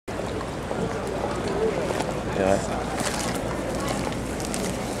Yeah.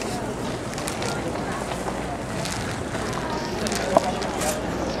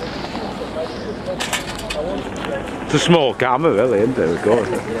 It's a small camera, really, isn't it? It's good.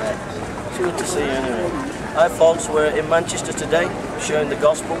 Yeah, it's good to see you anyway. Hi folks, we're in Manchester today, sharing the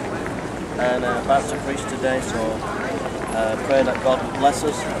gospel and about to preach today, so pray that God will bless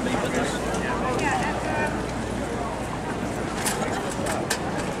us and be with us.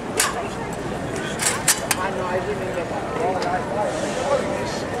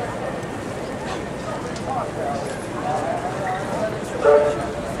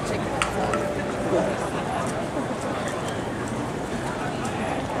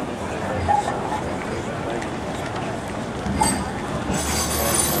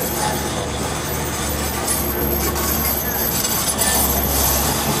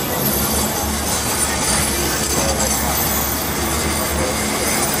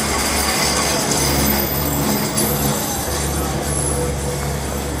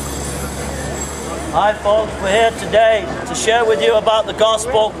 Hi folks, we're here today to share with you about the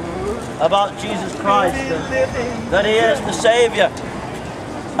gospel, about Jesus Christ, that He is the Saviour.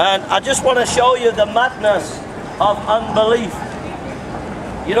 And I just want to show you the madness of unbelief.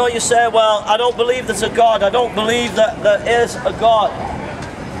 You know, you say, well, I don't believe there's a God, I don't believe that there is a God.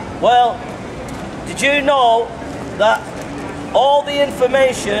 Well, did you know that all the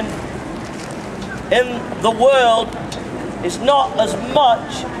information in the world is not as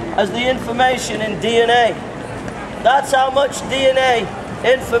much as the information in DNA? That's how much DNA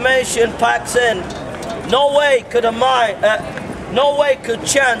information packs in. No way could no way could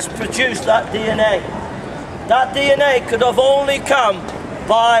chance produce that DNA. That DNA could have only come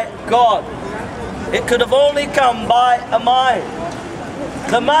by God. It could have only come by a mind.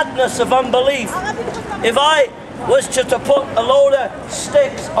 The madness of unbelief. If I was to put a load of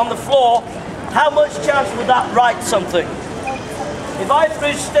sticks on the floor, how much chance would that write something? If I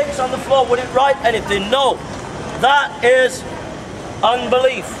threw sticks on the floor, would it write anything? No. That is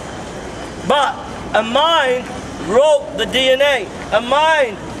unbelief. But a mind wrote the DNA. A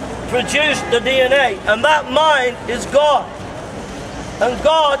mind produced the DNA. And that mind is God. And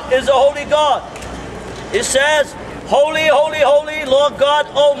God is a holy God. It says, holy, holy, holy, Lord God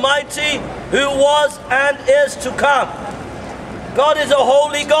Almighty, who was and is to come. God is a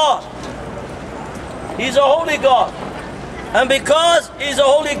holy God. He's a holy God. And because He's a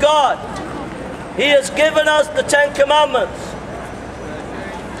holy God, He has given us the 10 Commandments.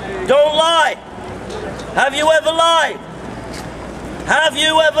 Don't lie. Have you ever lied? Have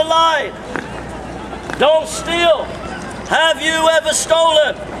you ever lied? Don't steal. Have you ever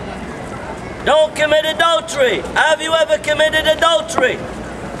stolen? Don't commit adultery. Have you ever committed adultery?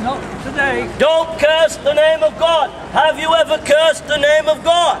 Not today. Don't curse the name of God. Have you ever cursed the name of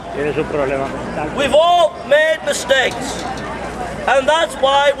God? We've all made mistakes. And that's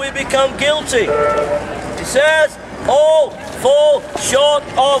why we become guilty. It says, all fall short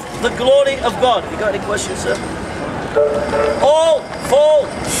of the glory of God. You got any questions, sir? All fall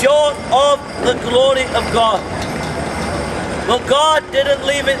short of the glory of God. Well, God didn't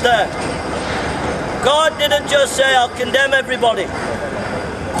leave it there. God didn't just say, I'll condemn everybody.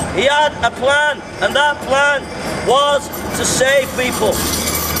 He had a plan, and that plan was to save people.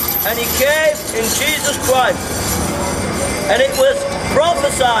 And He came in Jesus Christ. And it was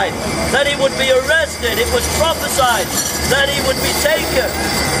prophesied that He would be arrested. It was prophesied that He would be taken.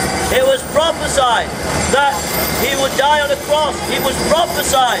 It was prophesied that He would die on a cross. It was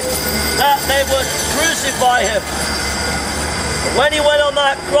prophesied that they would crucify Him. When He went on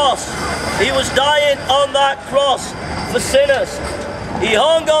that cross, He was dying on that cross for sinners. He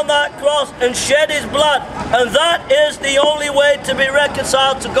hung on that cross and shed His blood. And that is the only way to be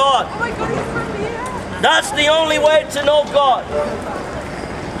reconciled to God. That's the only way to know God.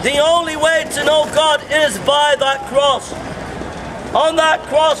 The only way to know God is by that cross. On that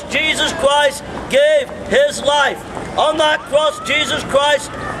cross, Jesus Christ gave His life. On that cross, Jesus Christ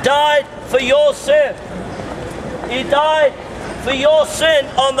died for your sin. He died for your sin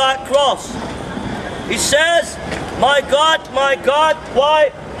on that cross. He says, my God,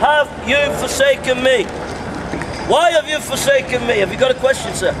 why have you forsaken me? Why have you forsaken me? Have you got a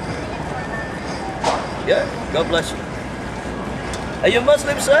question, sir? Yeah, God bless you. Are you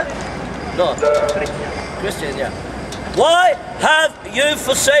Muslim, sir? No. Christian, yeah. Why have you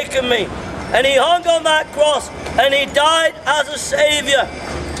forsaken me? And He hung on that cross and He died as a Savior.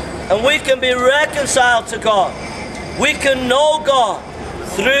 And we can be reconciled to God. We can know God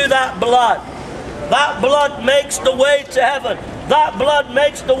through that blood. That blood makes the way to heaven. That blood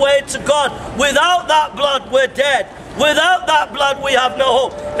makes the way to God. Without that blood, we're dead. Without that blood, we have no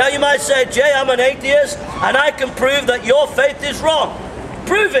hope. Now you might say, Jay, I'm an atheist, and I can prove that your faith is wrong.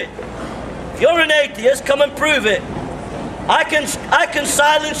 Prove it. If you're an atheist, come and prove it. I can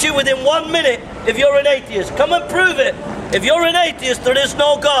silence you within 1 minute if you're an atheist. Come and prove it. If you're an atheist, there is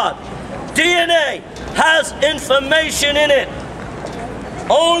no God. DNA has information in it.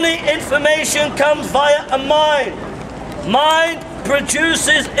 Only information comes via a mind. Mind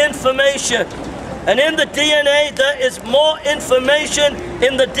produces information. And in the DNA, there is more information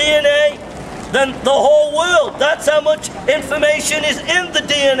in the DNA than the whole world. That's how much information is in the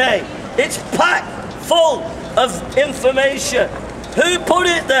DNA. It's packed full of information. Who put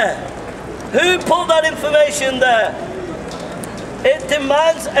it there? Who put that information there? It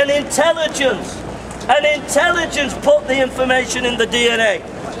demands an intelligence. An intelligence put the information in the DNA.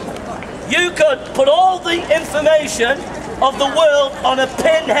 You could put all the information of the world on a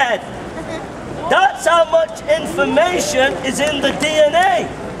pinhead. That's how much information is in the DNA.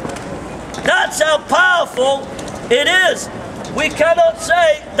 That's how powerful it is. We cannot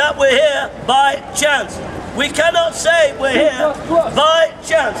say that we're here by chance. We cannot say we're here by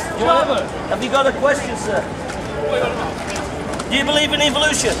chance. Have you got a question, sir? Do you believe in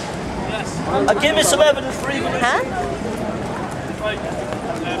evolution? Yes. Give me some evidence for evolution. Huh?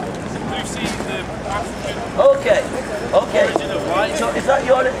 We've seen the African Okay. origin of life. So is that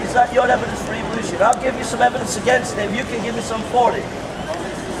your evidence for evolution? I'll give you some evidence against it. You can give me some for it.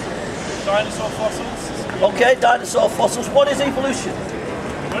 Dinosaur fossils. Okay, dinosaur fossils. What is evolution?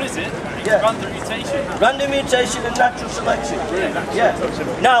 What is it? Yeah. Random mutation. Random mutation and natural selection. Yeah.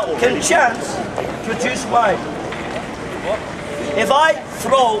 Now, can chance produce mind? If I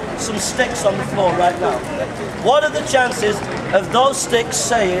throw some sticks on the floor right now, what are the chances of those sticks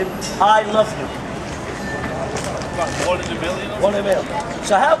saying, I love you? About 1 in a million. 1 in a million.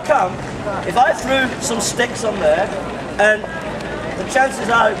 So how come, if I threw some sticks on there, and the chances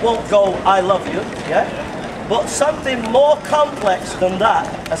are it won't go, I love you, yeah? But something more complex than that,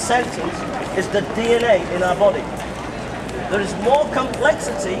 a sentence, is the DNA in our body. There is more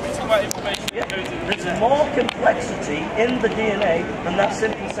complexity. There's more complexity in the DNA than that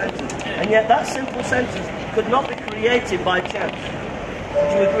simple sentence. And yet that simple sentence could not be created by chance.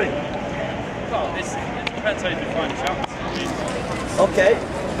 Would you agree? Well, it depends how you define chance. Okay.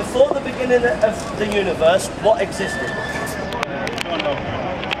 Before the beginning of the universe, what existed?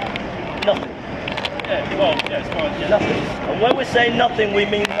 Nothing. Yeah, well, yeah, it's fine. Yeah. Nothing. And when we say nothing, we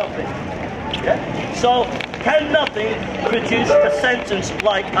mean nothing. Yeah? So, can nothing produce a sentence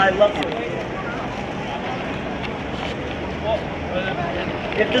like I love you?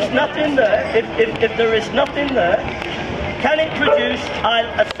 If there's nothing there, if there is nothing there, can it produce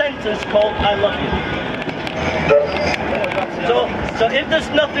a sentence called I love you? So if there's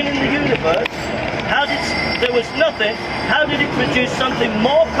nothing in the universe, there was nothing, how did it produce something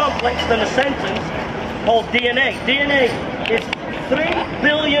more complex than a sentence called DNA? DNA is 3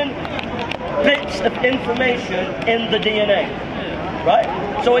 billion bits of information in the DNA, right?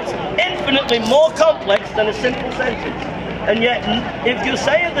 So it's infinitely more complex than a simple sentence. And yet, if you're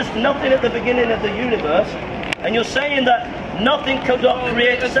saying there's nothing at the beginning of the universe, and you're saying that nothing could not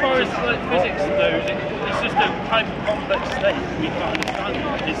create a sentence. As far as physics goes, it's just a type of complex state we can't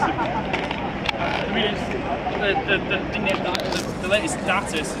understand. The latest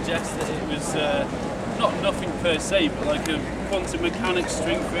data suggests that it was not nothing per se, but like a quantum mechanics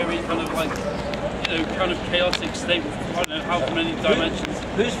string theory, kind of like, kind of chaotic state with I don't know how many dimensions.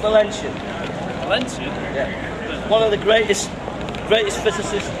 Who's Valensian? Valensian? Yeah. One of the greatest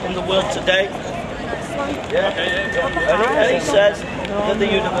physicists in the world today. Yeah. Okay, yeah. And he says that the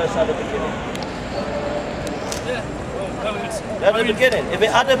universe had a beginning. Yeah. At the beginning. If it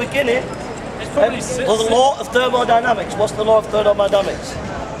had a beginning, it's probably well, the law of thermodynamics. What's the law of thermodynamics?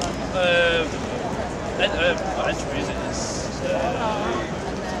 Entropy, is it?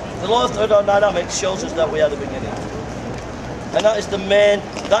 The law of thermodynamics shows us that we had a beginning. And that is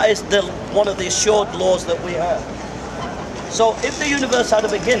one of the assured laws that we have. So if the universe had a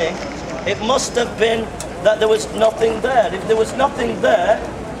beginning, it must have been that there was nothing there. If there was nothing there,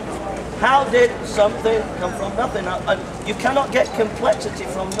 how did something come from nothing? You cannot get complexity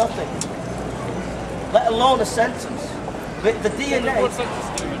from nothing, let alone a sentence. But the DNA... What's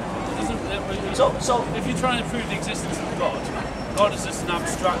that to do with? So if you're trying to prove the existence of God is just an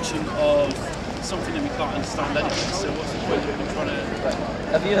abstraction of something that we can't understand anyway, so what's the point of trying to...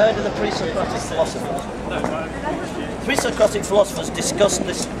 Have you heard of the pre-Socratic philosophers? No, Pre-Socratic philosophers discussed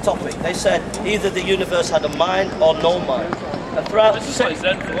this topic. They said either the universe had a mind or no mind. And throughout this is like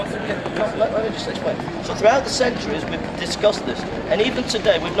Zen philosophy. let me just explain. So throughout the centuries we've discussed this, and even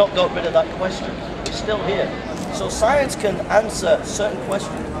today we've not got rid of that question. It's still here. So science can answer certain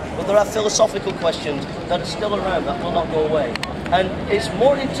questions, but there are philosophical questions that are still around that will not go away. And it's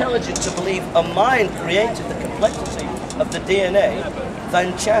more intelligent to believe a mind created the complexity of the DNA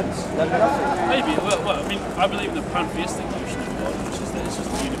than chance, than nothing. Maybe. Well, I mean, I believe in the pantheistic notion of God, which is that it's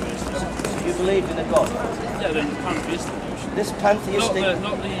just the universe. So you believe in a God? Yeah, the pantheistic notion. This pantheistic...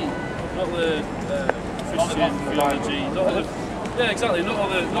 Not the Christian theology, not all the... Yeah, exactly. Not all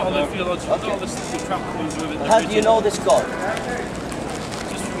the theological, not all the practicals with it. How do you know this God?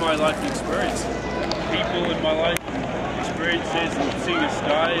 Just from my life experience, people in my life, experiences, and seeing the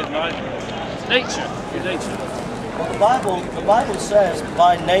sky at night. It's nature. It's nature. Well, the Bible says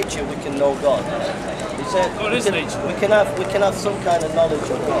by nature we can know God. It said God is nature. We can have some kind of knowledge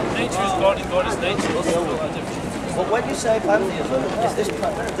of God. Nature is God and God is nature. But when you say pantheism, is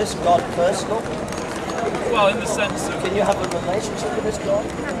this God personal? Well, in the sense of... Can you have a relationship with this God?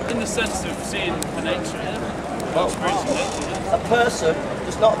 In the sense of seeing the nature, yeah. Experiencing nature, yeah.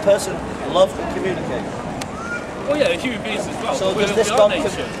 Does not a person love and communicate? Well, yeah, human beings as well. So does this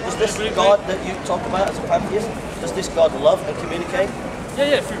God that you talk about as a pantheist, does this God love and communicate?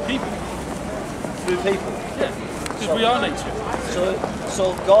 Yeah, through people. Through people? Yeah, because we are nature.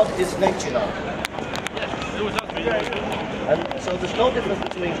 So God is nature now? Yeah, it always has been. And so there's no difference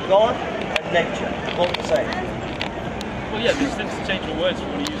between God and nature, both the same? Well, yeah, there's interchangeable words if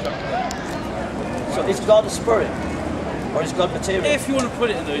you want to use that. So is God a spirit? Or is God material? If you want to put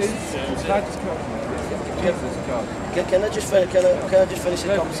it in those terms, Can I just finish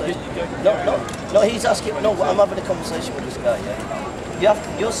the conversation? No, he's asking. No, I'm having a conversation with this guy. Yeah,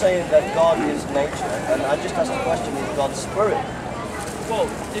 you're saying that God is nature, and I just asked the question: is God spirit? Well,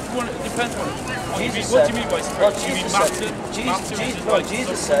 if you want, it depends on what do you mean by spirit? Well, do you mean matter?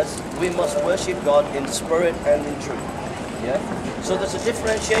 Jesus says we must worship God in spirit and in truth. Yeah. So there's a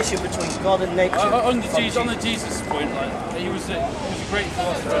differentiation between God and nature. On the Jesus point, like he was a great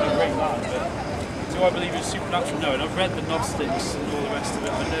philosopher and a great man, but do I believe he's supernatural? No, and I've read the Gnostics and all the rest of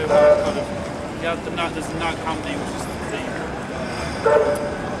it. I know how kind of there's the Nag Hammadi, which is the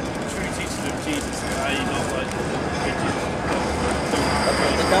true teaching of Jesus, i.e. not like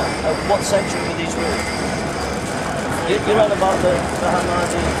what century were these written? You read about the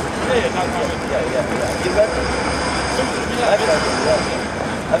Hammadi? Yeah, Nag Hammadi. Yeah. You read them? Yeah, I've read them, yeah.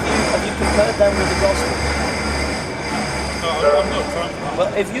 Have you compared them with the Gospels? No, I'm not trying.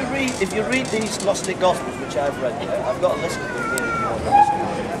 Well, if you read these Gnostic Gospels, which I've read, I've got a list of them here if you want to listen to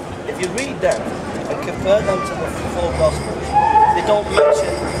them. If you read them and compare them to the four Gospels, they don't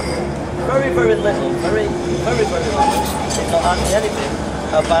mention very little, very little, if not anything,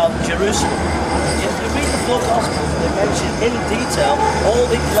 about Jerusalem. If you read the four Gospels, they mention in detail all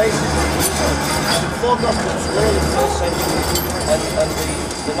the places in Jerusalem. The four Gospels were in the first century, and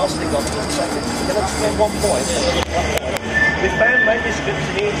the Gnostic Gospels the second. Can I just make one point? We found manuscripts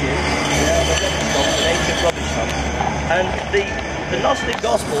in Egypt, an ancient rubbish dump, and the Gnostic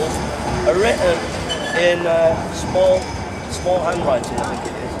Gospels are written in small handwriting, I think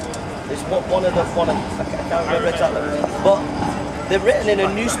it is. It's one of the I can't remember exactly, but they're written in a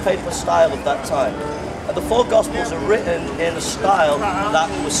newspaper style of that time. And the four Gospels are written in a style that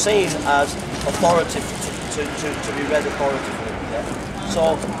was seen as authoritative to be read authoritatively. Yeah?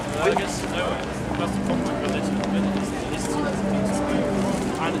 So I guess that's the problem with religion.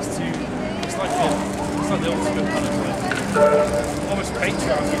 And it's like the ultimate kind of like almost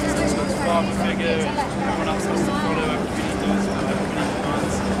patriarchy, because there's got this father figure and everyone else has to follow everything he does and everything he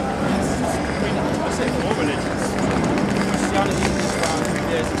commands. I say all religions. Christianity, Islam,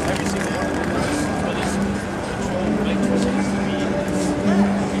 there's every single one of them. But this control matrix to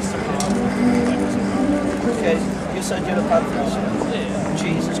be something. Okay, you said you're a pantheist. Yeah.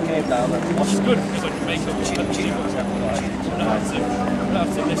 Jesus came down and Which is good because I can make up what's happening. I don't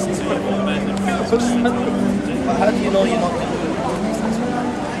have to listen to your men and but how do you know you're not going to do it?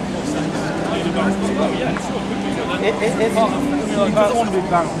 Yeah, sure. If He doesn't want to be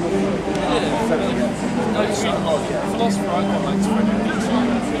bound. No, you see, philosopher I quite like to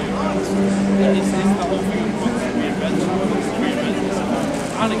it's the whole thing of reinvention,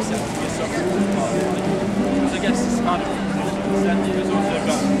 and accepting yourself. Because I guess it's kind of it's also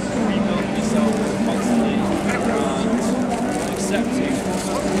about rebuilding yourself constantly and accepting.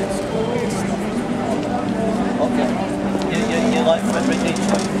 Okay. You like Friedrich Nietzsche?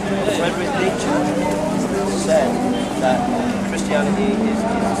 Friedrich Nietzsche said that Christianity is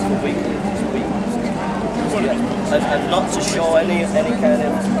for weakness, and not to show any kind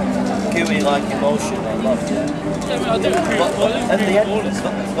of gooey-like emotion or love. Yeah, I mean, I do agree. But at the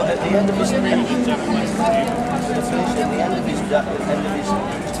end of his time,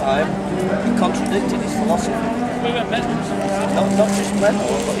 time, he contradicted his philosophy. Not just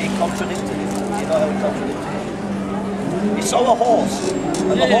mental, but he contradicted it. You know how he contradicted it? He saw a horse,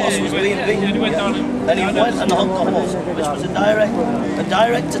 and the horse was being beaten. And he went and hugged the horse, which was a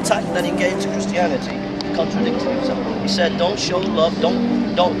direct attack that he gave to Christianity. He contradicted himself. He said, don't show love,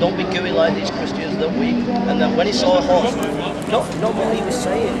 don't be gooey like these Christians, they're weak. And then when he saw a horse, not what he was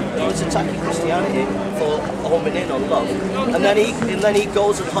saying, he was attacking Christianity for homing in on love. And then he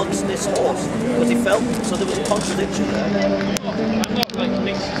goes and hugs this horse because he felt, so there was a contradiction there. I'm not like thinking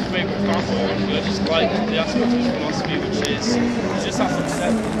this is a great example, but I just like the aspect of his philosophy, which is he just has to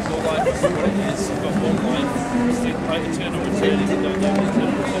accept that all life is what it is. You've got one life, it's the like eternal return, you don't know the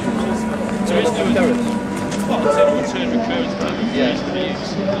eternal return. So there is no eternal return recurrence, but there is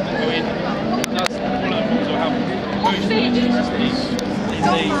views that go in. And that's one of the problems I have with most religions is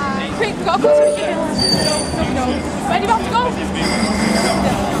Quick, go to the gym. Where do you have to go?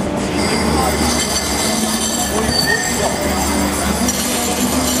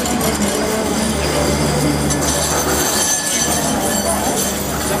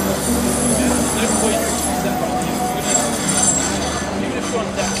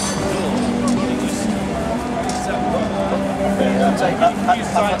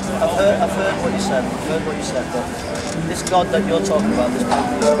 I've heard what you said, but this God that you're talking about, this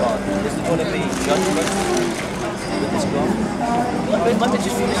pantheist God, is there going to be judgment with this God? Let me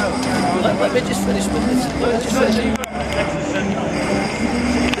just finish. Let me just finish with this. Let me just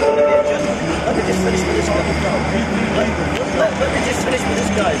finish with this guy. Let me just finish with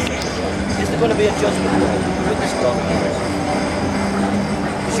this guy. Is there going to be a judgment with this God?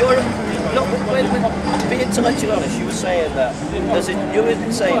 No, be intellectually honest. You were saying that. You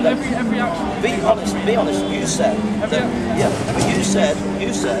were saying that. Be honest. You said that. Yeah, but you said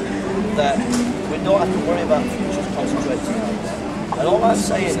that we don't have to worry about futures concentrating on that. And all I'm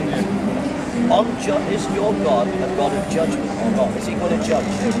saying is your God a God of judgment or not? Is he going to judge?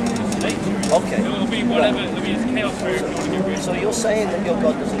 Okay. It will be whatever. Right. I mean, it's chaos where you want to get rid of. So you're saying that your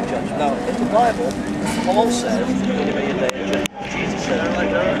God doesn't judge. Now, in the Bible, Paul says there's going to be a day of judgment. Jesus said there's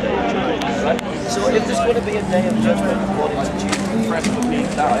going to be a day of judgment. Right? So if there's going to be a day of judgment according to Jesus,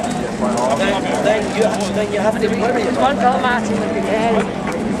 then you have to worry about that.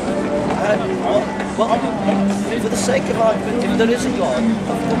 For the sake of argument, if there is a God,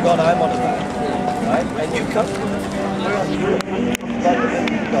 the God I'm on about, right? And you come,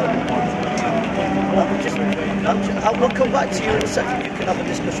 we'll come back to you in a second. You can have a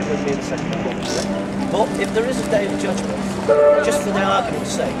discussion with me in a second. But if there is a day of judgment, just for the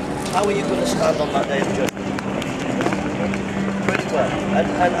argument's sake, how are you going to stand on that day of judgment? Pretty well.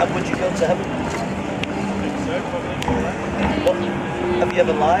 And would you go to heaven? What? Have you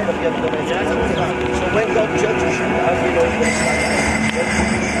ever lied? Have you ever done anything? So when God judges you, how do you know you're going to stand?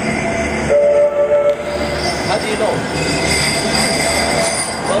 How do you know?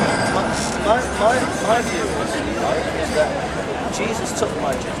 Well, my view is that Jesus took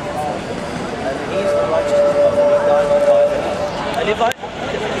my judgment, and He's the righteousness of God, and He died on my behalf. And if I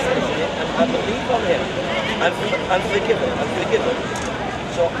believe on Him, I'm forgiven.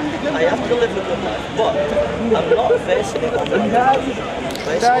 So I have to live a good life, but I'm not basing it on my life.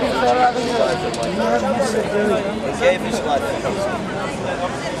 Basing it on Jesus Christ and my life. He gave His life for us.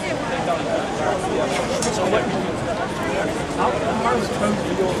 So back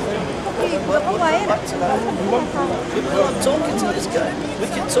to that. I'm talking to this guy. We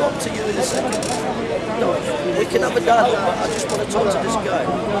can talk to you in a second. No, we can have a dialogue, but I just want to talk to this guy.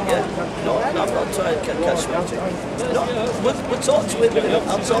 Yeah? No, I'm not trying to catch you. No, we'll talk to him.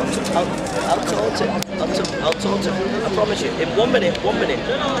 I'll talk to him. I'll talk to him. I promise you. In 1 minute,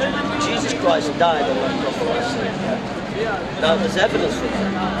 Jesus Christ died on that cross for our sin. Now, there's evidence for that.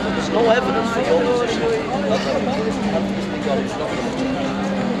 There's no evidence for your position. God is not going to judge.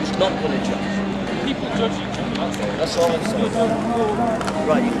 He's not going to judge. People judge each other. That's all I'm saying.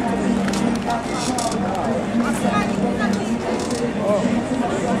 Right, you can come in.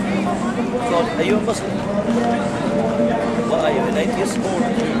 God, are you a Muslim? What are you, an atheist?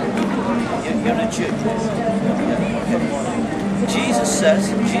 You're a Jew. Okay. Jesus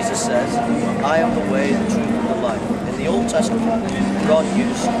says, I am the way, the truth, and the life. In the Old Testament, God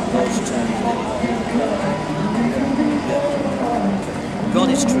used those terms. God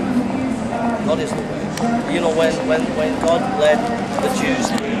is truth. God is the way. You know, when God led the Jews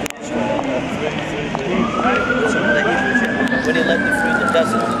through when He led them through the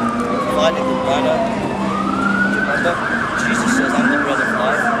desert, finding the manna, do you remember? Jesus says, I'm the bread of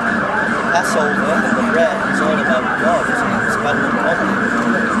life. The Passover and the bread is all about God, isn't it? It's about the God.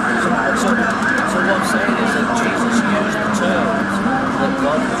 So what I'm saying is that Jesus used the terms that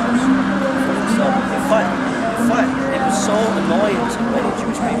God was for himself. In fact, it was so annoying to many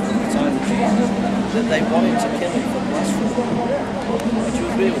Jewish people at the time of Jesus that they wanted to kill him for blasphemy. Would you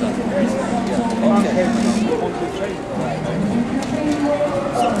agree with that? Yeah. Okay.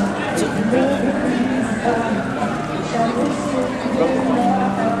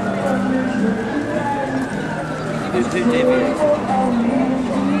 Who deviated?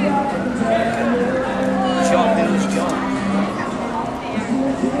 John, who was John?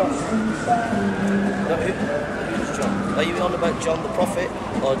 No, who was John? Are you on about John the prophet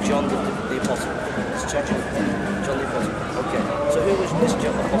or John the apostle? It's John the apostle. Okay. So who was this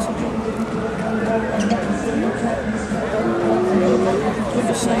John, Apostle John? What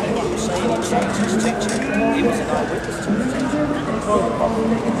you're saying he changed his teaching. He was an eyewitness to his teaching.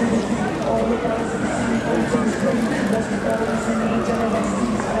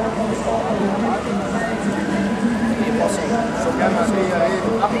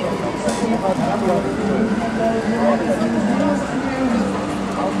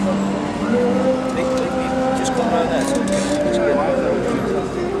 Just come around there.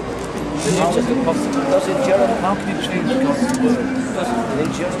 Does in Jeremiah, how can you change God's word? In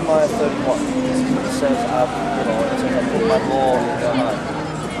Jeremiah 31, it says, I put my law in your heart.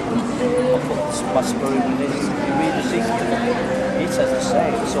 I put my spirit within you. You read Ezekiel, he says the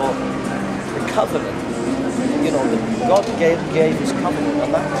same. So the covenant, God gave his covenant,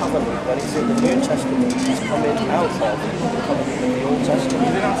 and that covenant, when it's in the New Testament, is coming out of the covenant in the Old Testament.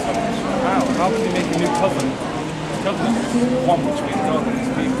 You didn't ask that question. How can you make a new covenant? Covenant is one between God and his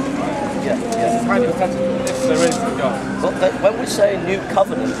people. Yeah. It's hypothetical, if there is a God. But when we say new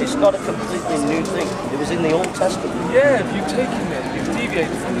covenant, it's not a completely new thing. It was in the Old Testament. Yeah, if you've taken it, you've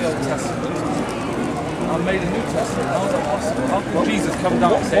deviated from the Old Testament and made a New Testament. How is that possible? How can Jesus come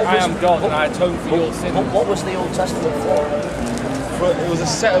down and say, I am God and I atone for your sin? What was the Old Testament for? It was a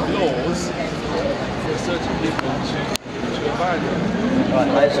set of laws for certain people to abide by.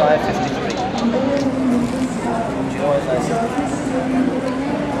 Right, Isaiah 53. Do you know Isaiah 53?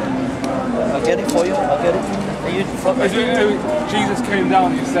 I'll get it for you. I'll get it. Are you from? Jesus came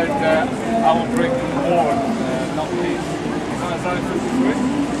down and he said, I will bring war and not peace. Is that Isaiah 53?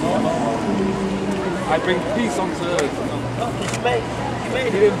 I bring peace onto earth. No, you made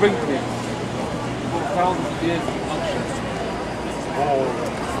He it. didn't bring peace. For thousands of years of bloodshed.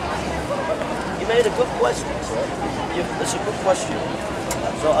 You made a good question, sir. It's a good question.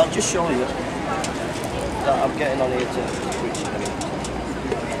 So I'll just show you that I'm getting on here to preach.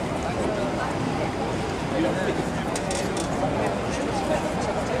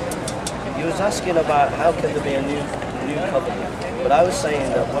 He was asking about how can there be a new covenant, but I was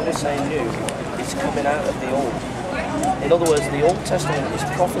saying that when we say new, it's coming out of the old. In other words, the Old Testament is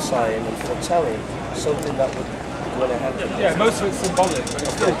prophesying and foretelling something that would going to happen. Yeah, most of it's symbolic, but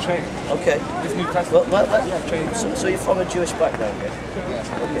it's still changed. Okay. This New Testament. So you're from a Jewish background, yeah?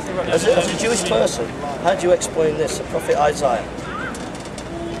 Okay. As a Jewish person, how do you explain this? The prophet Isaiah.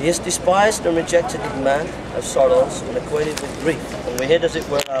 He is despised and rejected man of sorrows and acquainted with grief, and we hid as it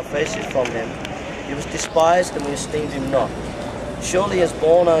were our faces from him. He was despised and we esteemed him not. Surely he has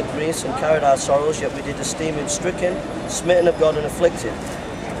borne our griefs and carried our sorrows, yet we did esteem him stricken, smitten of God and afflicted.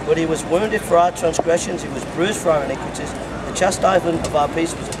 But he was wounded for our transgressions, he was bruised for our iniquities. The chastisement of our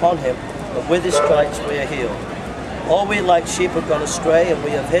peace was upon him, and with his stripes we are healed. All we like sheep have gone astray, and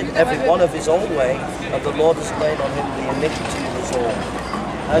we have hid every one of his own way, and the Lord has laid on him the iniquity of us all.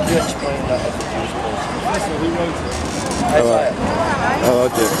 How do you explain that as a Jewish person? First of all, who wrote it? Isaiah. Hello,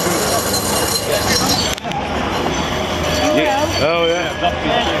 Jim. Oh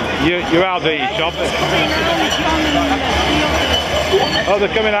yeah. You're out there shopping. Oh,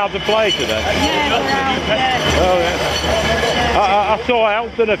 they're coming out to play today. Oh yeah. I saw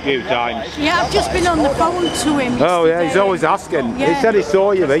Elton a few times. Yeah, I've just been on the phone to him. Oh yeah, he's always asking. Yeah. He said he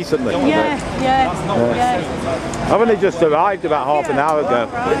saw you recently. Yeah. I've only just arrived about half an hour ago.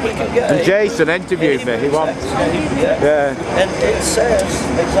 And Jason interviewed me. He wanted, Yeah. And it says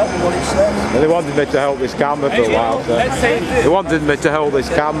exactly what it says. and they wanted me to hold this camera for a while. So they wanted me to hold this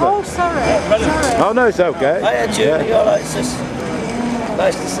camera. Oh, sorry. Oh no, it's okay. Hiya, June. Yeah. You're alright, sis?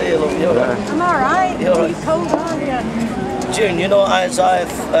 Nice to see you, love. You're alright. I'm alright. You're all right. You're cold, aren't you? June, you know Isaiah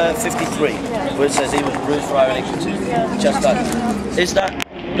 53, where it says he was bruised for our iniquities. Just that. Is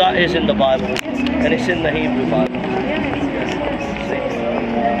that is in the Bible, and it's in the Hebrew Bible.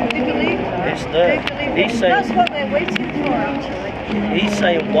 It's there. He's saying, that's what they're waiting for, actually. He's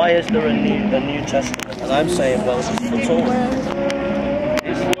saying, why is there a New Testament? And I'm saying, well, it's foretold.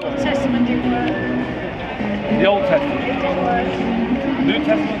 Old Testament in Word. The Old Testament. New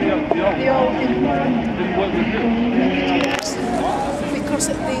Testament, the Old. The Old in Word. Didn't work with you.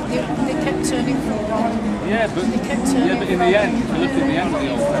 was that they kept turning from God. Yeah, but They kept turning in the end, if you look at the end of the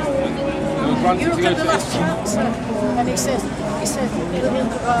Old Testament, they were granted You to look go at the to last Israel. chapter, and he says,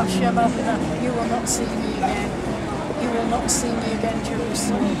 you will not see me again. You will not see me again,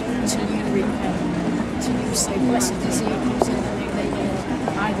 Jerusalem, till you repent. Till you say, blessed is he who comes in the name of the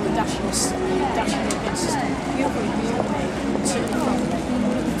Lord. I will dash you against you rebuke me, turn from me.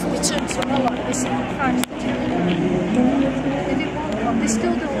 They turn to Allah, they say, Christ the Jew. They didn't want God, they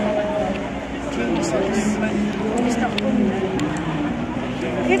still don't want God. Jesus is not coming.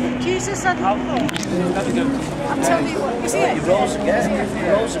 If Jesus had not come, I'm telling you what, is he? He rose again. He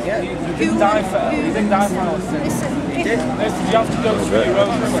rose again. He didn't die for our sins. Listen, Listen, you have to go through your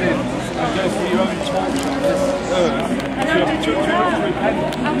own sins and go through your own torture on this earth. and how did you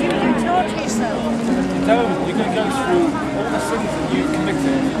repent? How do you torture yourself? You don't. You're going to go through all the sins that you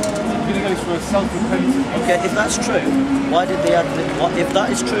committed. You're going to go through a self-repentance. Okay, if that's true, why did they add if that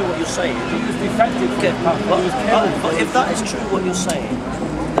is true what you're saying, He was defected from okay, the past. He was killed. but if that is true what you're saying,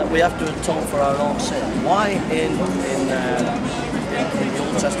 that we have to atone for our own sin, why in the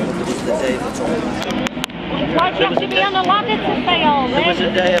Old Testament there was the Day of Atonement? Why do you have to be on a ladder to say all There was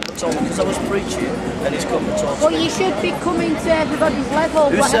this? a Day of Atonement because I was preaching and he's come to talk to Well, me. you should be coming to everybody's level.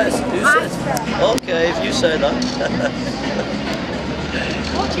 Who says? Who says? Okay, if you say that.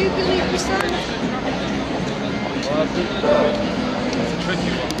 What do you believe yourself? Well, it's a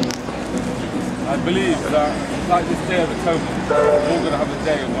tricky one. I believe that, like this Day of Atonement, we're all going to have a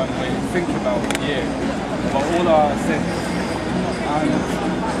day when we think about the year, about all our sins, and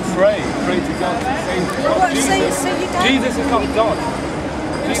pray to God to save us. What, say you don't? Jesus is not God.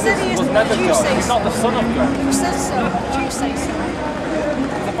 said he Jesus is? was What never do you God. say He's not the Son of God. Who says so? Do you say so?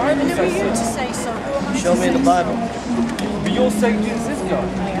 The Bible Never says you to so. say so. Who am I Show to me in say the Bible. But you're saying Jesus is God.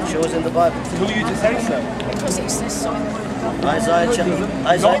 Show us in the Bible. Who are you to say so? so? Because it says so in the Word of God.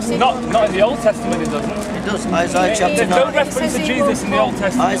 Isaiah Not in the Old Testament, it doesn't. It does. Isaiah chapter There's no 9. reference to Jesus in the Old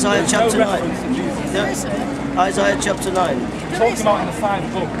Testament. Isaiah There's chapter no 9. reference to Jesus. Yeah. Is it? Isaiah chapter 9. Talking about in the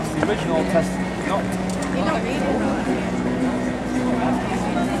 5 books, the original Old Testament. Not, You're not reading right.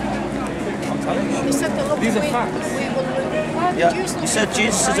 I'm telling you. He said the love These are we facts. will lose. Why Yeah. the Jews He love said the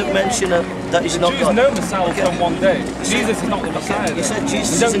Jesus isn't Messiah? mentioned that he's The not Jews God. know Messiah will Okay. come one day. Jesus is not the Messiah. You said though.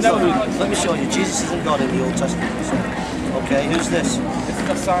 Jesus You isn't don't know God. who Let me show you. Jesus isn't God in the Old Testament. you said. Okay, who's this? It's the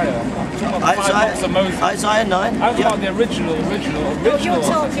Messiah. I'm talking about the 5 books of Moses. Isaiah 9. I'm talking about the original. you're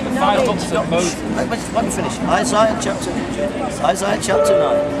talking The 5 knowledge. books of Moses. Let me finish. Isaiah chapter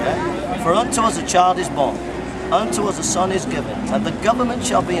 9. Yeah? For unto us a child is born, unto us a son is given, and the government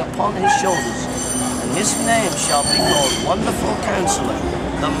shall be upon his shoulders, and his name shall be called Wonderful Counselor,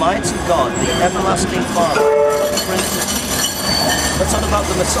 the Mighty God, the Everlasting Father, the Prince of Peace. Let's talk about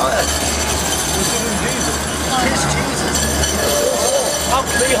the Messiah. It's Jesus. How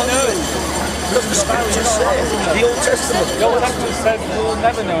can we know? Because the scriptures say, the Old Testament. The Old Testament says we'll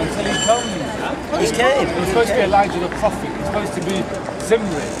never know until he comes. He came. It was supposed to be Elijah the prophet. It was supposed to be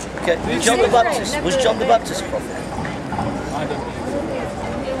Zimri. Okay. John the Baptist. Was John the Baptist a prophet? I don't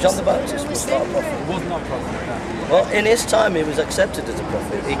believe John the Baptist was not a prophet. it. He was not a prophet. No. Well, in his time, he was accepted as a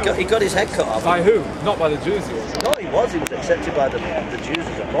prophet. He got his head cut off. By who? Not by the Jews. He was. No, he was. He was accepted by the Jews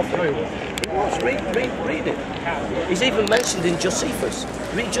as a prophet. No, he wasn't. He was. Read it. He's even mentioned in Josephus.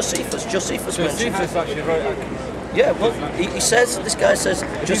 Read Josephus. Josephus mentioned. Josephus actually wrote accurately. Yeah, well, he says, this guy says,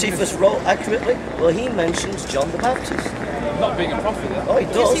 Josephus wrote accurately. Well, he mentions John the Baptist. Not being a prophet. Oh, he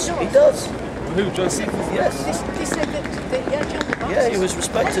does. He does. Who? Josephus? Yes. They said that yeah, John the Baptist. Yeah, he was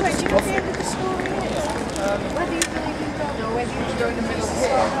respected Anyway, as do a you know the prophet. end of the story is? Whether you believe in God or whether you join the ministers or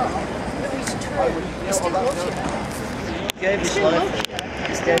not, that it's true. He still loves you. He gave his Still life. loves you.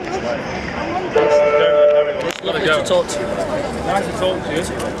 He gave his life. I wonder. It's lovely to talk to you. Nice to talk to you.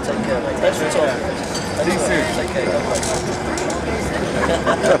 Take care, mate. Thanks for talking. See you soon. Take care. God bless you.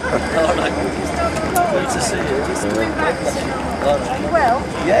 All right. Good to see you. Just coming back to All right. you well.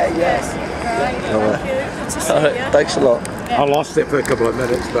 Yeah. Yes. Right. Thank you. Good to see All right. you. Thanks a lot. I lost it for a couple of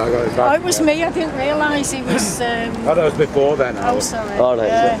minutes, but I got it Oh, back. it was me. I didn't realise he was. Oh, that was before then. Oh, sorry. All right,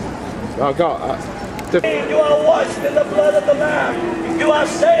 Yeah. I got. You are washed in the blood of the Lamb. You are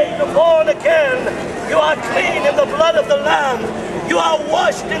saved, born again. You are clean in the blood of the Lamb. You are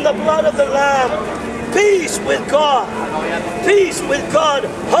washed in the blood of the Lamb. Peace with God. Peace with God.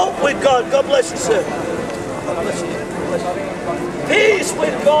 Hope with God. God bless you, sir. God bless you. God bless you. Peace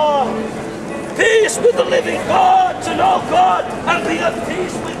with God. Peace with the living God. To know God and be at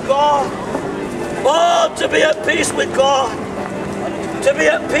peace with God. Oh, to be at peace with God. To be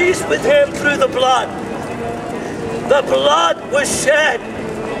at peace with him through the blood. The blood was shed.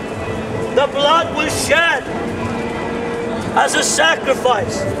 The blood was shed. as a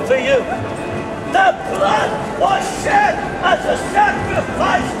sacrifice for you. The blood was shed as a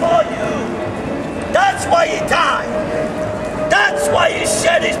sacrifice for you. That's why he died. That's why he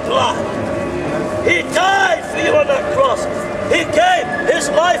shed his blood. He died for you on that cross. He gave his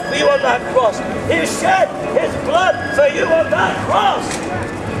life for you on that cross. He shed his blood for you on that cross.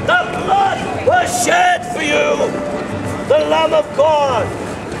 The blood was shed for you. The Lamb of God.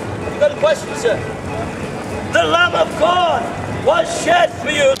 You got a question, sir? The Lamb of God was shed for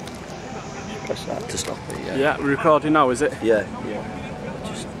you. Press that to stop it, yeah. Yeah, we're recording now, is it? Yeah.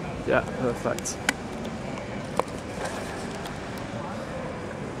 Yeah, perfect.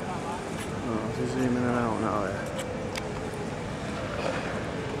 Oh, just zooming in and out now, yeah.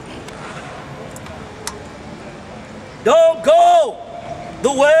 Don't go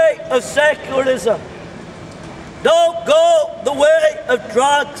the way of secularism. Don't go the way of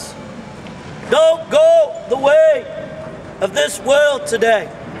drugs. Don't go the way of this world today.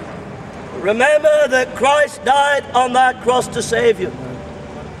 Remember that Christ died on that cross to save you,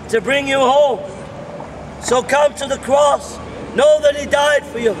 to bring you home. So come to the cross. Know that he died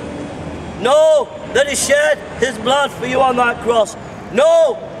for you. Know that he shed his blood for you on that cross.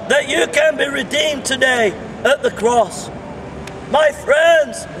 Know that you can be redeemed today at the cross. My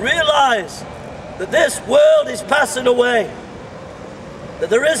friends, realize that this world is passing away, that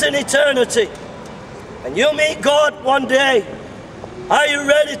there is an eternity, and you'll meet God one day. Are you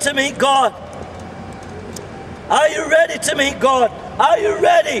ready to meet God? Are you ready to meet God? Are you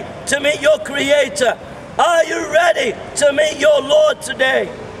ready to meet your Creator? Are you ready to meet your Lord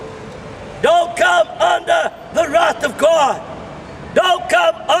today? Don't come under the wrath of God. Don't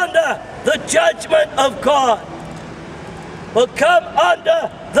come under the judgment of God, but come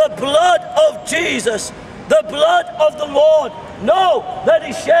under the blood of Jesus, the blood of the Lord. Know that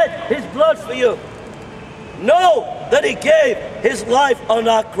he shed his blood for you. Know that he gave his life on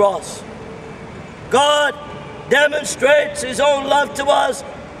that cross. God demonstrates his own love to us,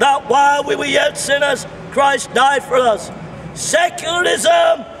 that while we were yet sinners, Christ died for us.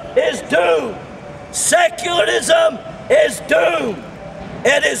 Secularism is doomed. Secularism is doomed.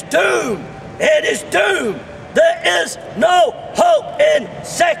 It is doomed. It is doomed. There is no hope in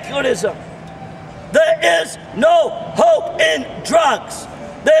secularism. There is no hope in drugs.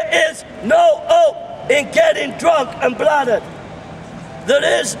 There is no hope in getting drunk and bladdered.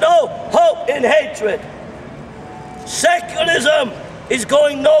 There is no hope in hatred. Secularism is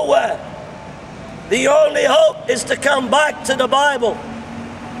going nowhere. The only hope is to come back to the Bible.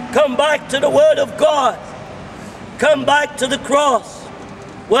 Come back to the Word of God. Come back to the cross,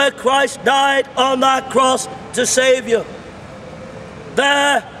 where Christ died on that cross to save you.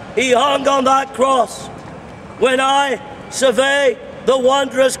 There he hung on that cross. When I survey the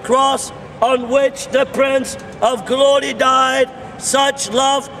wondrous cross on which the Prince of Glory died, such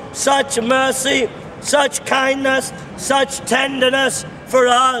love, such mercy, such kindness, such tenderness for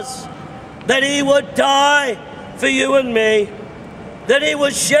us, that he would die for you and me, that he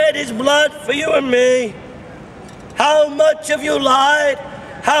would shed his blood for you and me. How much have you lied?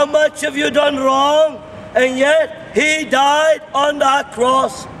 How much have you done wrong? And yet he died on that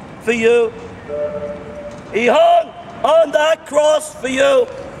cross for you. He hung on that cross for you.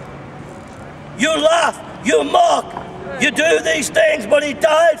 You laugh, you mock, you do these things, but he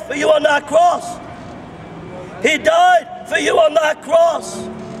died for you on that cross. He died for you on that cross.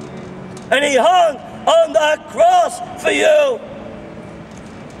 And he hung on that cross for you.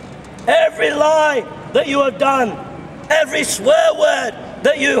 Every lie that you have done, every swear word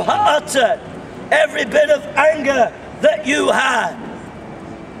that you uttered, every bit of anger that you had,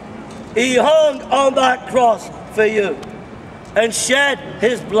 he hung on that cross for you and shed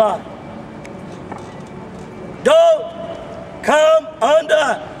his blood. Don't come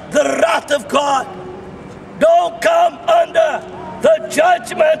under the wrath of God. Don't come under the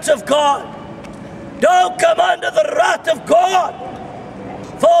judgment of God. Don't come under the wrath of God.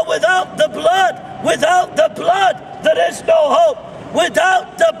 For without the blood, there is no hope.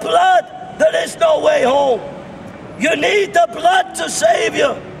 Without the blood, there is no way home. You need the blood to save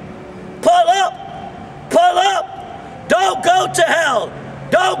you. Pull up, pull up. Don't go to hell.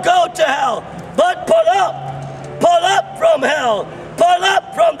 Don't go to hell, but pull up. Pull up from hell. Pull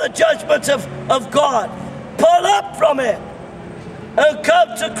up from the judgment of God. Pull up from it and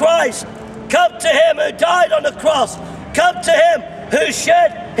come to Christ. Come to him who died on the cross. Come to him who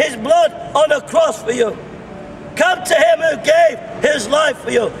shed his blood on the cross for you. Come to him who gave his life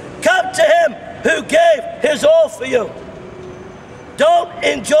for you. Come to him who gave his all for you. Don't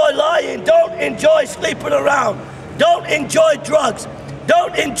enjoy lying. Don't enjoy sleeping around. Don't enjoy drugs.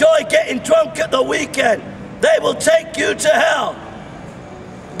 Don't enjoy getting drunk at the weekend. they will take you to hell.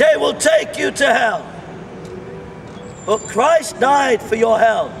 They will take you to hell. But Christ died for your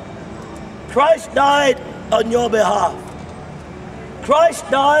hell. Christ died on your behalf. Christ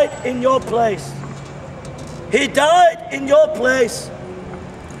died in your place. He died in your place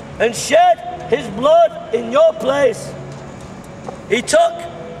and shed his blood in your place. He took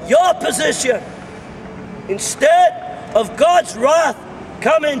your position instead of God's wrath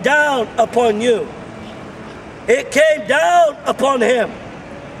coming down upon you. It came down upon him.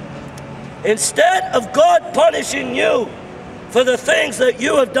 Instead of God punishing you for the things that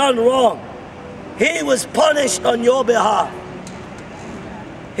you have done wrong, he was punished on your behalf.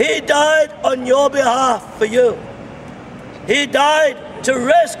 He died on your behalf for you. He died to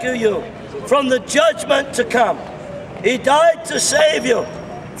rescue you from the judgment to come. He died to save you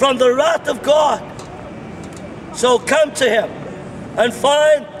from the wrath of God. So come to him and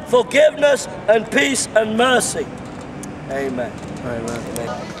find forgiveness and peace and mercy. Amen. Amen.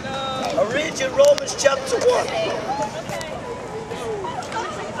 I'll read you Romans chapter 1.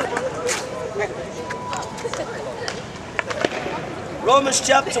 Romans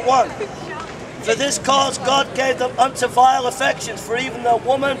chapter 1. For this cause God gave them unto vile affections, for even the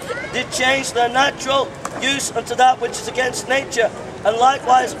woman did change their natural use unto that which is against nature. And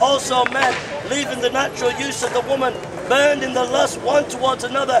likewise also men, leaving the natural use of the woman, burned in the lust one towards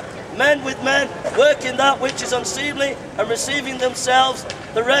another, men with men, working that which is unseemly, and receiving themselves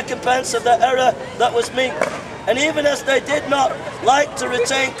the recompense of their error that was meet. And even as they did not like to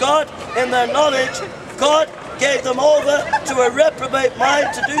retain God in their knowledge, God gave them over to a reprobate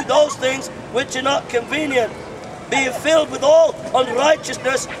mind to do those things which are not convenient, being filled with all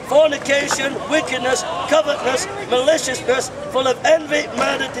unrighteousness, fornication, wickedness, covetousness, maliciousness, full of envy,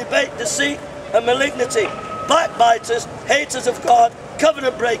 murder, debate, deceit, and malignity, backbiters, haters of God,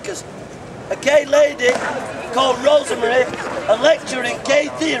 covenant breakers. A gay lady called Rosemary, a lecturer in gay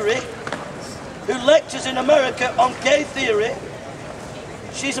theory, who lectures in America on gay theory.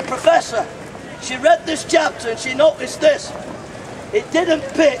 She's a professor. She read this chapter and she noticed this. It didn't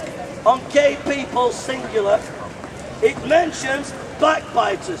pick on gay people singular. It mentions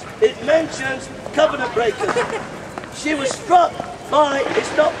backbiters. It mentions covenant breakers. She was struck by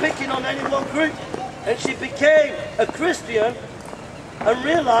it's not picking on any one group. And she became a Christian and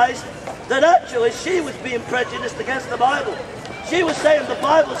realized that actually she was being prejudiced against the Bible. She was saying the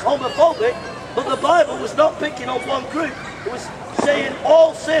Bible's homophobic, but the Bible was not picking on one group. It was saying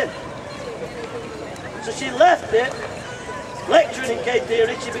all sin. So she left it, lecturing in gay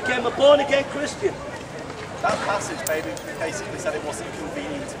theory. She became a born-again Christian. That passage basically said it wasn't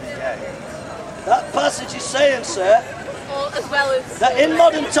convenient to be gay. That passage is saying, sir, As well as that in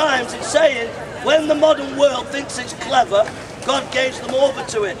modern times it's saying when the modern world thinks it's clever, God gave them over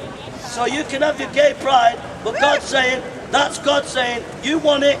to it. So you can have your gay pride, but God's saying, that's God saying, you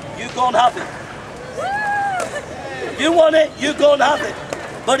want it, you go and have it. You want it, you go and have it.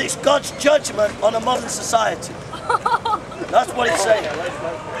 But it's God's judgment on a modern society. That's what it's saying.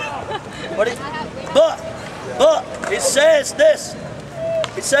 But it says this.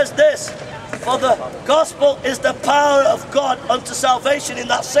 It says this. For the gospel is the power of God unto salvation. In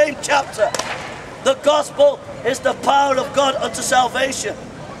that same chapter, the gospel is the power of God unto salvation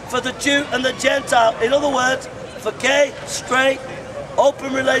for the Jew and the Gentile. In other words, for gay, straight,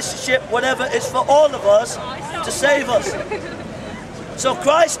 open relationship, whatever, is for all of us to save us. So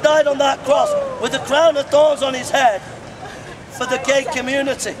Christ died on that cross with a crown of thorns on his head for the gay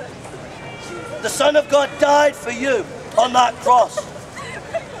community. The Son of God died for you on that cross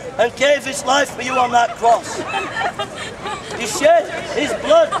and gave his life for you on that cross. He shed his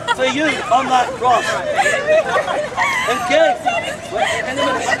blood for you on that cross and gave.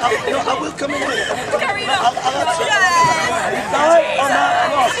 I will come in a minute. He died on that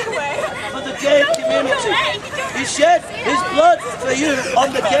cross for the gay community. He shed his blood for you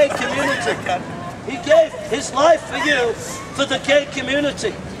on the gay community. He gave his life for you for the gay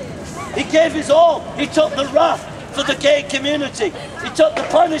community. He gave his all. He took the wrath for the gay community. He took the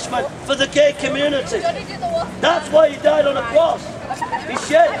punishment for the gay community. That's why he died on a cross. He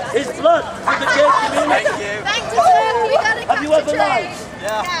shed his blood for the gay community. Have you ever lied?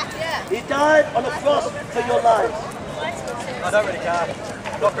 Yeah. He died on a cross for your lives. I don't really care.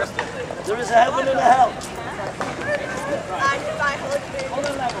 I'm not Christian. There is a heaven and a hell.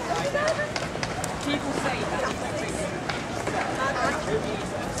 People say that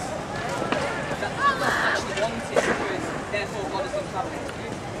actually wanted because therefore God is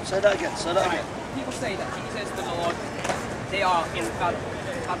infallible. Say that again, say that again. People say that Jesus the Lord, they are infallible.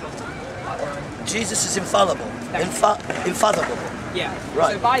 Jesus is infallible. Infallible. Yeah.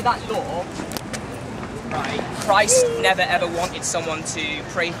 Right. So by that law, right, Christ never ever wanted someone to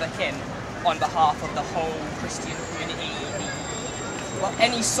pray for him on behalf of the whole Christian community, well,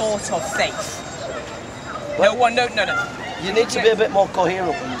 any sort of faith. No. You need to be a bit more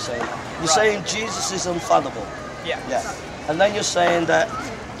coherent when you say that. You're saying Jesus is unfathomable. Yeah. Yeah. And then you're saying that.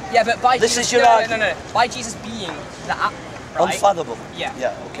 Yeah, but by this Jesus, is your argument. no. By Jesus being that, right? Unfathomable. Yeah.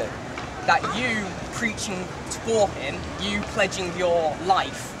 Yeah. Okay. That you preaching for him, you pledging your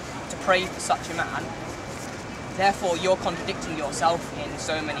life to pray for such a man. Therefore, you're contradicting yourself in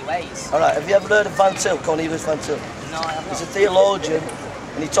so many ways. All right. Have you ever heard of Van Til, Cornelius Van Til? No, I have not. He's a theologian,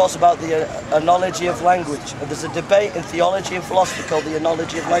 and he talks about the analogy of language. And there's a debate in theology and philosophy called the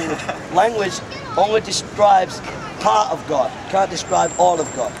analogy of language. Language only describes part of God, can't describe all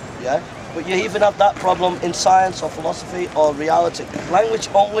of God. Yeah. But you even have that problem in science or philosophy or reality. Language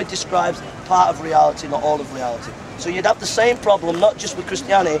only describes part of reality, not all of reality. So you'd have the same problem, not just with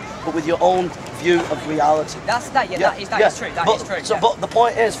Christianity, but with your own view of reality. That is true. That is true. So, but the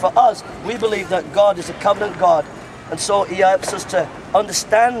point is, for us, we believe that God is a covenant God, and so He helps us to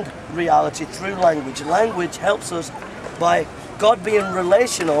understand reality through language. Language helps us by God being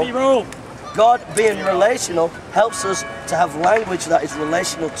relational. God being relational helps us to have language that is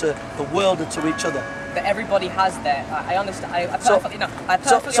relational to the world and to each other. But everybody has their. I understand. I perfectly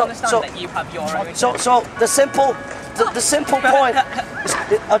understand that you have your own. So the simple point.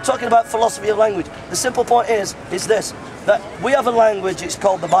 I'm talking about philosophy of language. The simple point is this: that we have a language. It's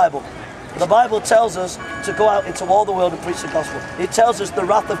called the Bible. The Bible tells us to go out into all the world and preach the gospel. It tells us the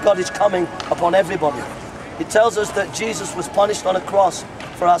wrath of God is coming upon everybody. It tells us that Jesus was punished on a cross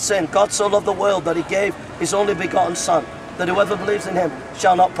for our sin. God so loved the world that He gave His only begotten Son, that whoever believes in Him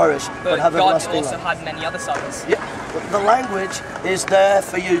shall not perish, but have everlasting life. God also had many other sons. Yeah, the language is there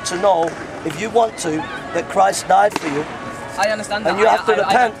for you to know, if you want to, that Christ died for you. I understand that. And you have to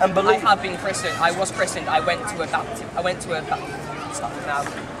repent and believe. I have been christened. I was christened. I went to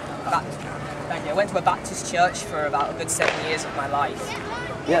a Baptist church for about a good 7 years of my life.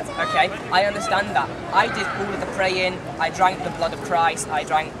 Yeah. Okay, I understand that. I did all of the praying, I drank the blood of Christ, I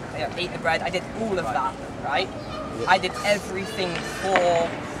ate the bread, I did all of that, right? Yeah. I did everything for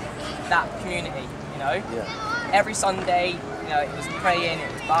that community, you know? Yeah. Every Sunday, you know, it was praying,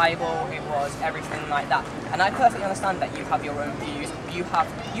 it was Bible, it was everything like that. And I perfectly understand that you have your own views, you have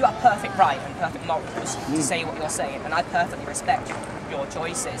perfect right and perfect morals to say what you're saying, and I perfectly respect your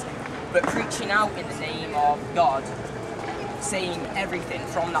choices. But preaching out in the name of God, saying everything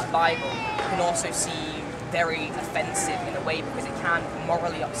from that Bible, can also seem very offensive in a way, because it can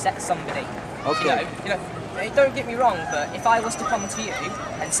morally upset somebody. Okay. You know, don't get me wrong, but if I was to come to you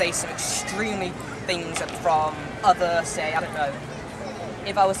and say some extremely things from other, say, I don't know,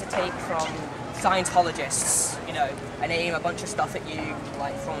 if I was to take from Scientologists, you know, and aim a bunch of stuff at you,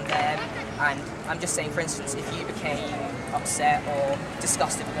 like from them, and I'm just saying, for instance, if you became upset or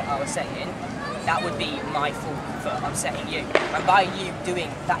disgusted with what I was saying, that would be my fault for upsetting you. And by you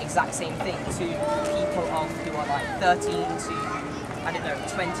doing that exact same thing to people who are like 13 to, I don't know,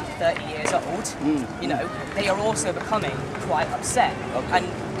 20, 30 years old, you know, they are also becoming quite upset. Okay.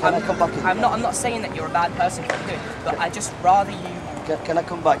 And I'm not saying that you're a bad person for doing it, but I just rather you... Can I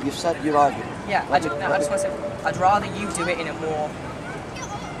come back? You've said your argument. Yeah, I just want to say, I'd rather you do it in a more,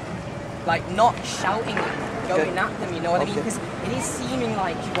 like, not shouting, going at them, you know what I mean? Because it is seeming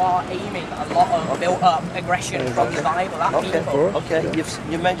like you are aiming a lot of built-up aggression from the Bible at people. Okay,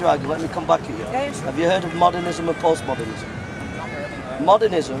 you've made your argument. Let me come back at you. Yeah, sure. Have you heard of modernism and postmodernism?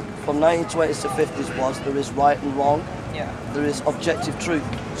 Modernism from 1920s to 50s was there is right and wrong. Yeah. There is objective truth.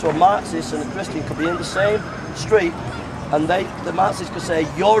 So a Marxist and a Christian could be in the same street, and the Marxists could say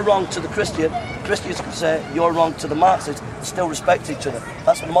you're wrong to the Christian, Christians could say you're wrong to the Marxists, still respect each other.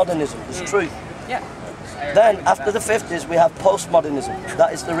 That's modernism. It's truth. Yeah. Then after the 50s we have postmodernism.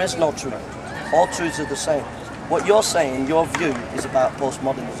 That is, there is no truth. All truths are the same. What you're saying, your view, is about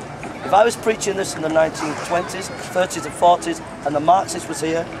postmodernism. If I was preaching this in the 1920s, 30s and 40s, and the Marxist was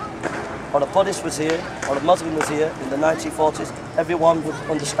here, or the Buddhist was here, or the Muslim was here in the 1940s, everyone would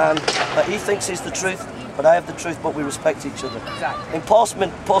understand that he thinks he's the truth, but I have the truth, but we respect each other. Exactly. In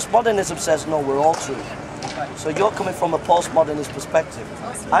postmodernism says, no, we're all true. So you're coming from a postmodernist perspective.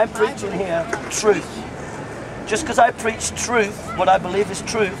 I'm preaching here truth. Just because I preach truth, what I believe is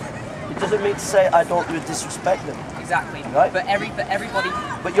truth, it doesn't mean to say I don't disrespect them. Exactly. Right? But everybody.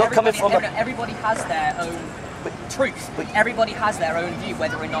 But you're coming from everybody has their own truth. But everybody has their own view,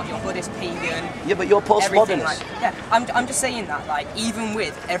 whether or not you're Buddhist, pagan. Yeah, but you're postmodernist. Like, yeah, I'm just saying that, like, even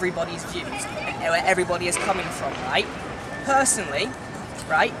with everybody's views and where everybody is coming from, right? Personally,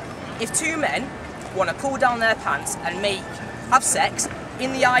 right? If two men want to pull down their pants and have sex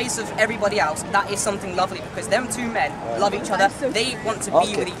in the eyes of everybody else, that is something lovely because them two men love each other. They want to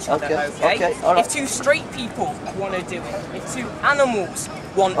be with each other. Okay. All right. If two straight people want to do it, if two animals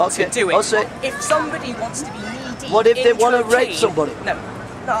want to do it, if somebody wants to be knee-deep, what if they want to rape cocaine- somebody?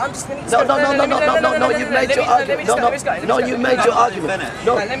 No, I'm just going to... No, you've made your argument.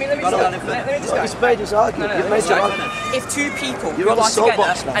 No, you made your argument. No, let me just go. He's made his argument. You've made your argument. If two people You're who on a are together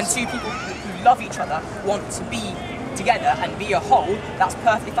soapbox now. and two people who love each other want to be together and be a whole, that's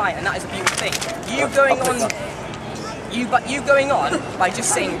perfectly fine, and that is a beautiful thing. You going on by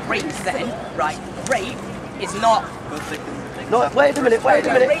just saying rape then, right? Rape is not... No, wait a minute. Wait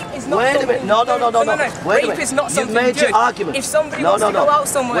a minute. No. Rape is not something You made good. your argument. If somebody wants to go out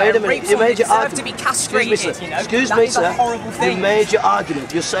somewhere and rape You someone, made they your deserve argument. to be castrated, Excuse me, sir. you know? Excuse That me, is a sir. horrible thing. You made your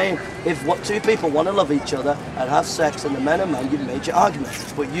argument. You're saying if what two people want to love each other and have sex and the men and man, you've made your argument.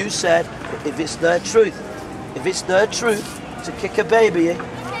 But you said if it's their truth, to kick a baby,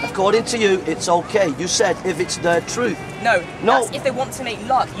 according to you, it's okay. You said if it's their truth. No, that's if they want to make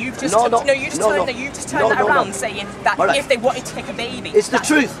love. You've just turned that around saying that if they wanted to kick a baby. It's the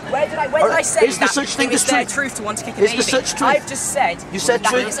truth. Where did I say is there that such thing it was as their truth? truth to want to kick a baby? Is there such truth? I've just said you said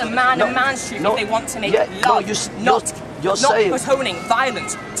that truth. it's a man and man's truth if they want to make love, you're saying, not atoning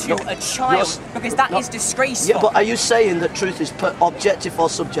violence to a child, because that is disgraceful. Yeah, but are you saying that truth is objective or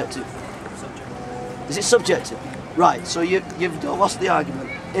subjective? Is it subjective? Right, so you've lost the argument.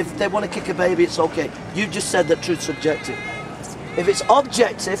 If they want to kick a baby, it's okay. You just said that truth's subjective. If it's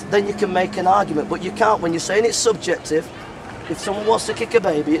objective, then you can make an argument, but you can't when you're saying it's subjective. If someone wants to kick a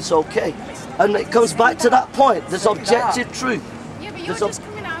baby, it's okay. And it comes back to that point. There's objective truth. Yeah, but you're just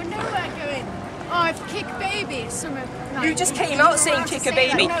coming out of nowhere going, oh, if kick baby, it's something like... You just came out saying kick a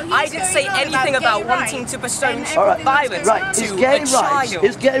baby. I didn't say anything about wanting to bestow violence to a child.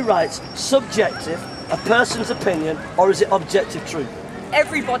 Is gay rights subjective, a person's opinion, or is it objective truth?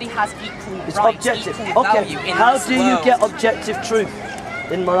 Everybody has equal It's rights, objective. equal value in How this do you world. get objective truth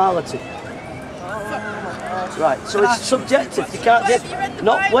in morality? Right, so it's subjective. You can't get.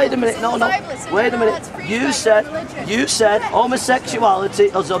 No, wait a minute. No. Wait a minute. You said homosexuality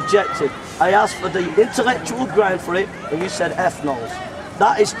is objective. I asked for the intellectual ground for it, and you said F knows.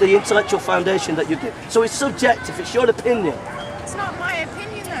 That is the intellectual foundation that you give. So it's subjective. It's your opinion. It's not my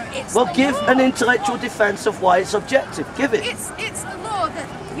opinion though. It's Well, the give law. an intellectual defence of why it's objective. Give it. It's the law that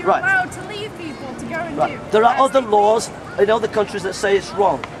you're Right. allowed to leave people to go and do. There are other laws in other countries that say it's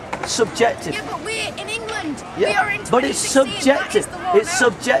wrong. It's subjective. Yeah, but we're in England. Yeah, We are in 2016. but it's subjective. That is the law It's now.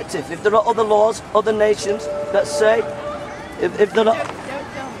 subjective. If there are other laws, other nations that say, if they're not,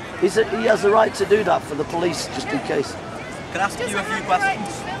 he has the right to do that for the police, just in case. Can I ask you a few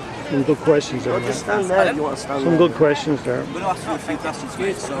questions? Some good questions there, Just man. stand there if you want to stand Some there. good questions there. I'm going to ask you a few questions,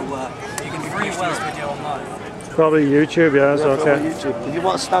 mate. So, you can free will video online. Probably YouTube, yeah, it's Yeah, okay. from YouTube. If you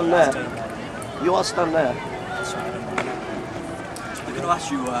want to stand there, you want to stand there. I'm going to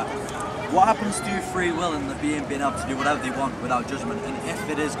ask you, what happens to free will and the being able to do whatever they want without judgment? And if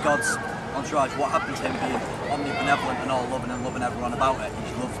it is God's entourage, what happens to him being omnibenevolent and all loving and loving everyone about it?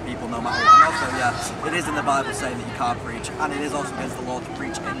 He loves people no matter what. And also, yeah, it is in the Bible saying that you can't preach, and it is also against the law to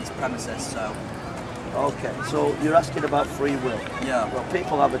preach in this premises. So, Okay, so you're asking about free will. yeah. Well,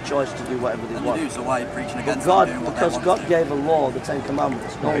 people have a choice to do whatever they And want. they do, so why are you preaching But against God, them doing what because they God want to? gave a law, the Ten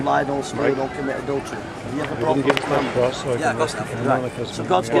Commandments. Don't lie, don't steal, don't commit adultery. Have you ever He broken wouldn't give the us that commandment? cross so I Yeah, can of course rest not. the Right. because So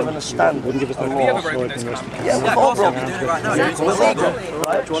God's given a standard, wouldn't give us a that law. cross so I can rest the Yeah, we've Yeah, of all course not. broken You're it. doing it right now. Exactly. It's illegal.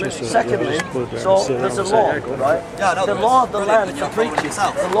 Right? Just Secondly, just so sit there's a down law, and say, right? Yeah, I know The there law is. of the Brilliant, land and for you're following preaching.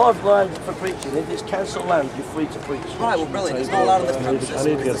 yourself. The law of the land for preaching. If it's council land, you're free to preach. Right, well, brilliant. It's not allowed on this premises. I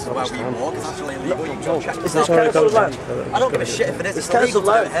need to get This is where we walk. It's actually illegal. You can check Is yourself. this council land? I don't give a shit if it is. It's It's illegal council to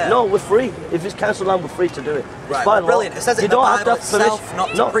do it land. here. No, we're free. If it's council land, we're free to do it. It's Right, by well, law. brilliant. It says it You in the don't have to Bible have permission. itself not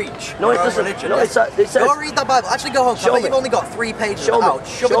to No, preach no, it your own doesn't. religion. No, it says. Go read that Bible. Actually, go home. Show You've me. only got 3 pages Show me. out.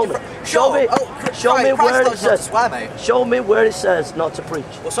 Show me. Show me. Show me where it says. Swear, mate. Show me where it says not to preach.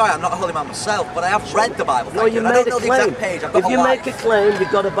 Well, sorry, I'm not a holy man myself, but I have read the Bible. No, thank you and I made don't know a the claim. exact page. I've got If you a make a life. claim,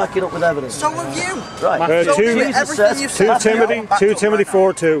 you've got to back it up with evidence. So have you. Right. So two- Jesus Everything says, you 2 said- Timothy, 2 Timothy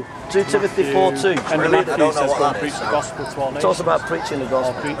 4:2. 2 Timothy 4:2. And Brilliant. I don't know what that is. gospel to all Talks about preaching the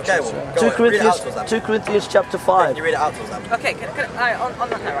gospel. Okay, well, go 2 on, read it out to us Corinthians, then. 2 Corinthians chapter Can 5. you read it out to us then? Okay, on that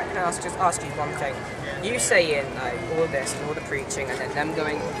note, right, can I ask you one thing? You saying all this and all the preaching and then them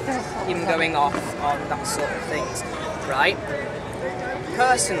going off on that sort of things, right?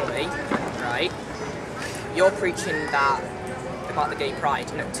 Personally, right, you're preaching that about the gay pride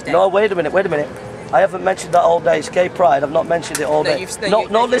today. No, wait a minute. I haven't mentioned that all day. It's gay pride. I've not mentioned it all No, day. you've- No,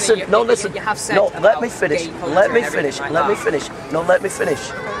 you- listen. you- No, you- listen. you have said No, let about me finish. gay culture Let me and finish. everything Let me like finish. No, let me finish.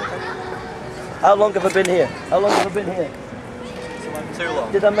 How long have I been here? How long have I been here? Too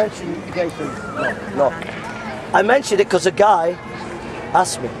long. Did I mention gay things? No. I mentioned it because a guy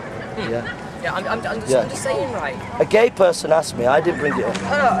asked me. Yeah. Yeah, I'm just saying, right. A gay person asked me. I didn't bring it up.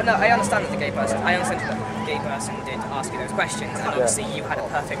 No, I understand that the gay person. I understand that the gay person did ask you those questions, and obviously you had a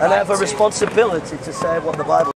perfect. And I right have a to- responsibility to say what the Bible